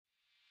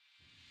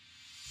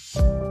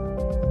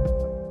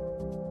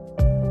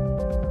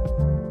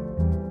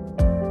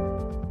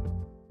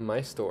My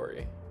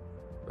Story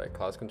by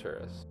Klaus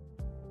Contreras.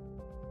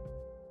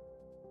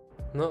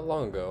 Not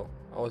long ago,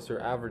 I was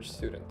your average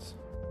student.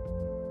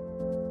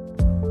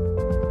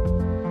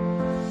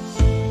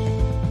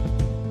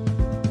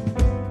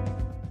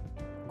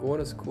 Going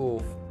to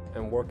school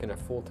and working a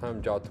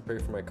full-time job to pay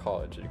for my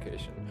college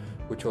education,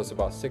 which was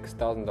about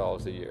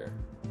 $6,000 a year.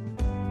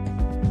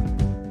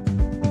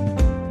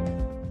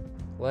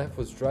 Life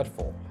was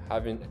dreadful,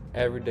 having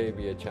every day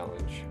be a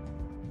challenge.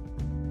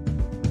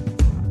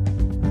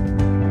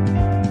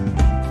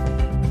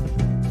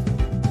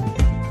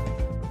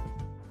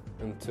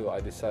 Until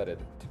I decided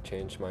to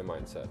change my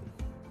mindset.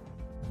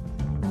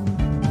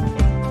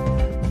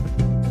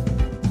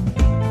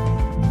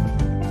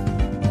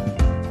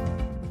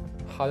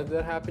 How did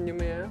that happen, you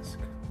may ask?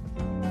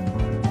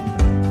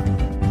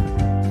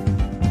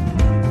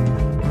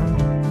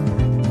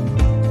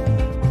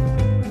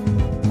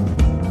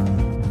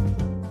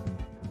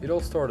 It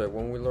all started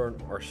when we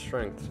learned our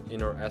strengths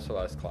in our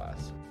SLS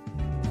class.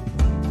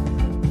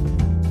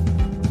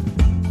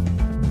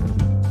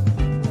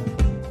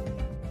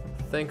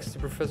 Thanks to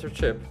Professor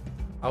Chip,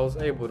 I was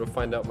able to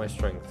find out my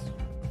strengths.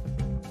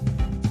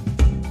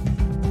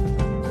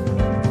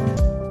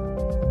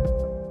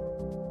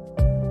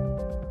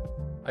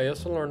 I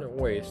also learned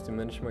ways to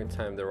manage my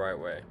time the right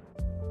way.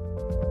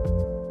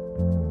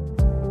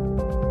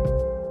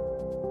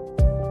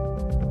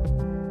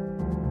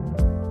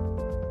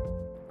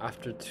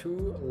 After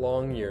 2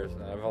 long years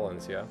at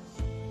Valencia,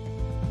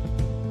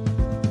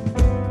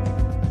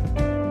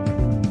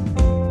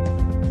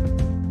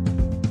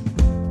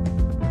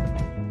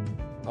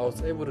 I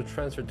was able to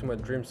transfer to my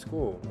dream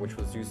school, which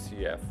was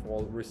UCF,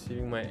 while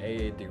receiving my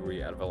AA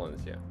degree at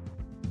Valencia.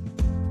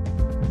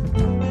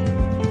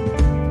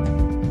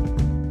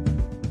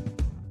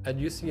 At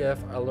UCF,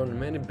 I learned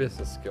many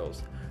business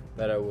skills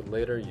that I would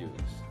later use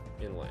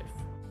in life.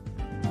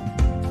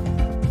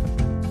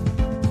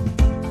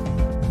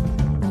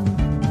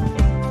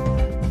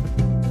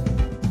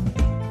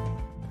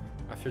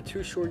 After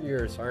 2 short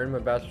years, I earned my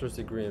bachelor's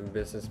degree in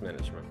business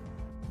management.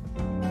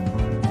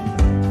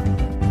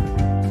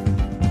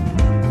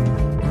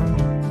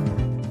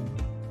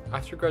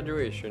 After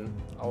graduation,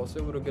 I was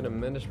able to get a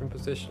management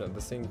position at the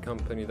same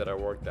company that I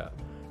worked at,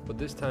 but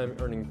this time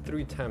earning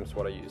 3 times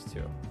what I used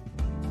to.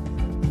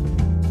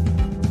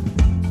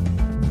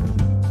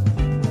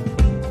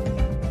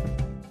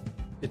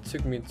 It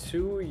took me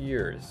 2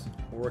 years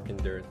working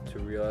there to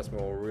realize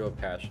my real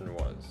passion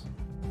was.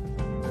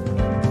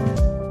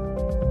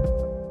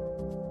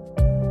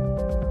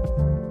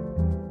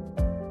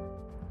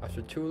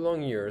 After 2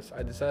 long years,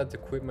 I decided to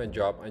quit my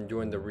job and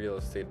join the real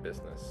estate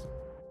business.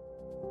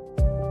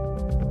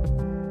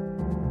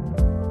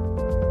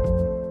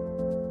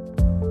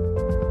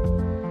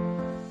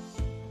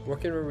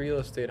 Working with real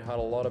estate had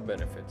a lot of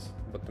benefits,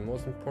 but the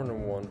most important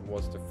one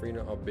was the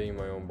freedom of being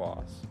my own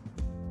boss.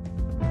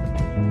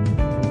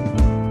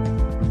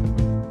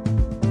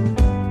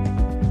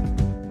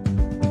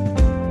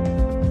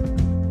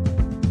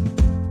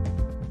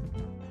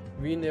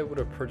 Being able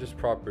to purchase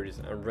properties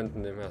and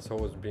renting them has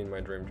always been my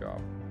dream job.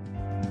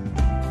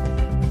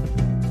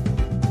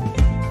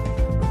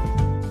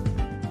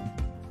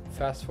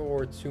 Fast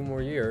forward 2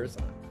 more years,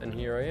 and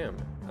here I am.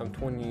 I'm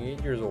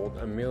 28 years old,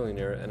 a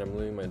millionaire, and I'm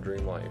living my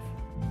dream life.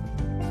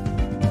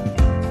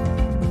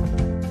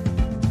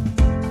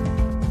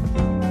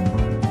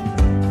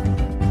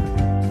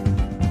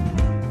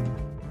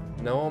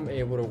 Now I'm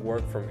able to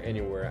work from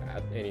anywhere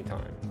at any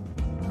time.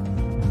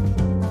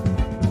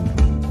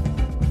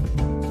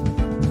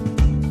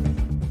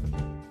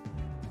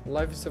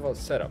 Life is about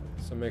setup,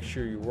 so make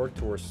sure you work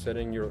towards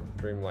setting your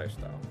dream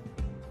lifestyle.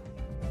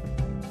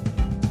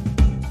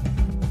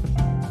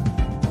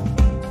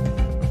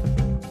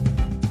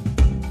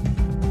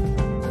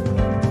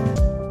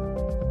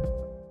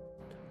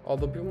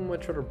 Although people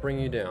might try to bring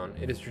you down,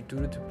 it is your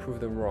duty to prove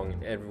them wrong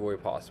in every way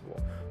possible.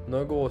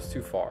 No goal is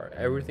too far.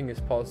 Everything is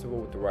possible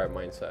with the right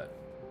mindset.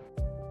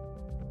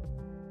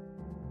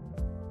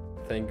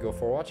 Thank you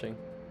for watching.